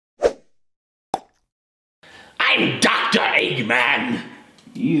I'm Dr. Eggman.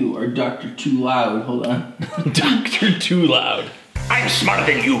 You are Dr. Too Loud. Hold on. Dr. Too Loud. I'm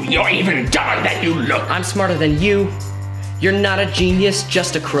smarter than you. You're even dumber than you look. I'm smarter than you. You're not a genius,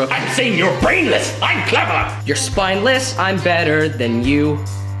 just a crook. I'm saying you're brainless. I'm clever. You're spineless. I'm better than you.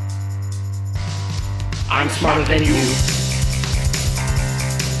 I'm smarter than you.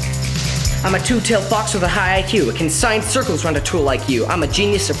 I'm a two-tailed fox with a high IQ. It can sign circles around a tool like you. I'm a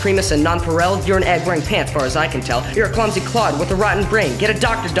genius, supremus, and nonpareil. You're an egg wearing pants, far as I can tell. You're a clumsy clod with a rotten brain. Get a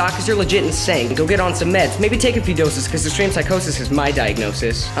doctor, doc, cause you're legit insane. Go get on some meds. Maybe take a few doses, cause extreme psychosis is my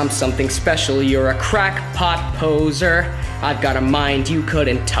diagnosis. I'm something special. You're a crackpot poser. I've got a mind you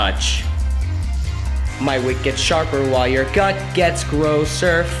couldn't touch. My wit gets sharper while your gut gets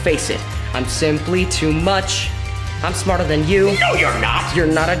grosser. Face it, I'm simply too much. I'm smarter than you. No, you're not. You're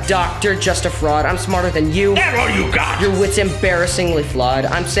not a doctor, just a fraud. I'm smarter than you. That's all you got. Your wit's embarrassingly flawed.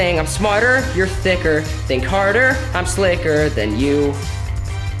 I'm saying I'm smarter, you're thicker. Think harder, I'm slicker than you.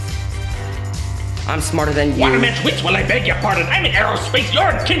 I'm smarter than you. What immense wits, will I beg your pardon? I'm in aerospace, you're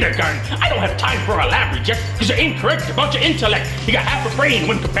in kindergarten. I don't have time for a lab reject, because you're incorrect, a bunch of intellect. You got half a brain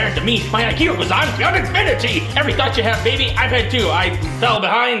when compared to me. My IQ was on beyond infinity. Every thought you have, baby, I've had too. I fell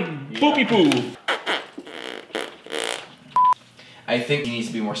behind, poopy poo. I think he needs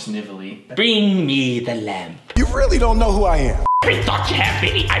to be more snivelly. Bring me the lamp. You really don't know who I am. Every thought you have,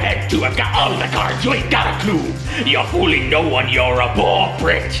 baby, I've had too. I've got all the cards, you ain't got a clue. You're fooling no one, you're a poor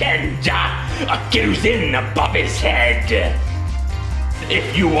pretender. A kid who's in above his head.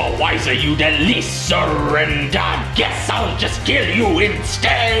 If you were wiser, you'd at least surrender. Guess I'll just kill you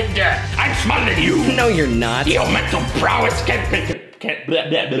instead. I'm smarter than you. No, you're not. Your mental prowess can't blah,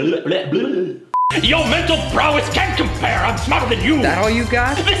 blah, blah, blah, blah. Your mental prowess can't compare. I'm smarter than you. That all you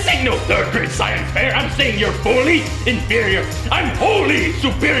got? This ain't no third grade science fair. I'm saying you're wholly inferior. I'm wholly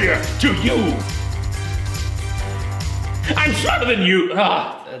superior to you. I'm smarter than you.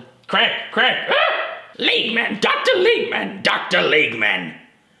 Crack. Legman, Dr. Legman, Dr. Legman.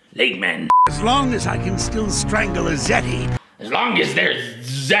 Legman. As long as I can still strangle a Zeti. As long as there's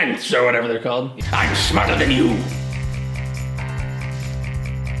Zents or whatever they're called. I'm smarter than you.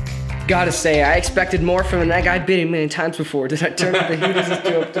 Gotta say, I expected more from an egg I bit a million times before. Did I turn up the heat? This is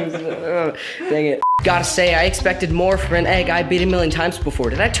too obtuse. Dang it. Gotta say, I expected more from an egg I bit a million times before.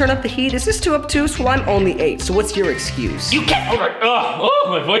 Did I turn up the heat? Is this too obtuse? Well, I'm only 8, so what's your excuse? You can't over.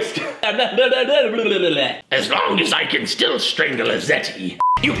 My voice. As long as I can still strangle a Zeti.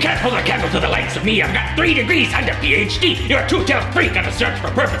 You can't hold a candle to the likes of me. I've got 3 degrees and a PhD. You're a two-tailed freak on a search for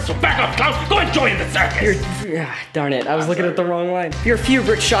purpose. So back off, clown. Go and join the circus. Darn it, I was looking at the wrong line. You're a few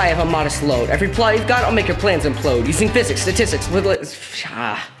bricks shy of a modest load. Every plot you've got, I'll make your plans implode. Using physics, statistics, That's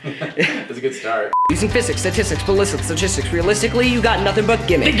a good start. Using physics, statistics, ballistics, statistics. Realistically, you got nothing but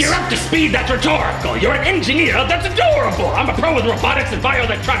gimmicks. Think you're up to speed? That's rhetorical. You're an engineer? That's adorable. I'm a pro with robotics and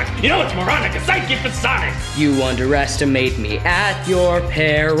bioelectronics. You know it's moronic. A sidekick for Sonic. You underestimate me at your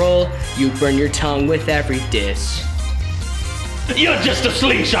peril. You burn your tongue with every diss. You're just a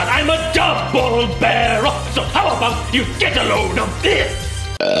slingshot. I'm a double barrel. So how about you get a load of this?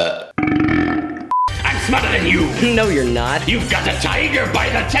 I'm smarter than you. No, you're not. You've got a tiger by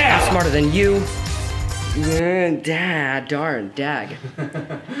the tail. I'm smarter than you. Darn, dag.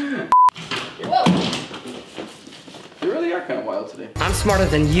 Whoa. You really are kind of wild today. I'm smarter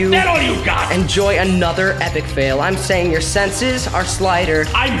than you. That's all you got. Enjoy another epic fail. I'm saying your senses are slighter.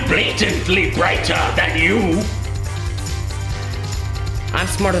 I'm blatantly brighter than you. I'm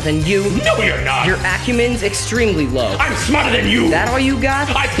smarter than you. No, you're not. Your acumen's extremely low. I'm smarter than you. That all you got?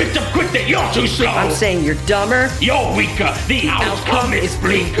 I picked up quick that you're too slow. I'm saying you're dumber. You're weaker. The outcome is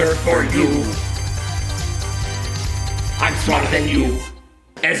bleaker for you. I'm smarter than you.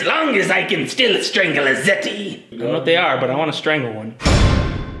 As long as I can still strangle a Zeti. I don't know what they are, but I want to strangle one.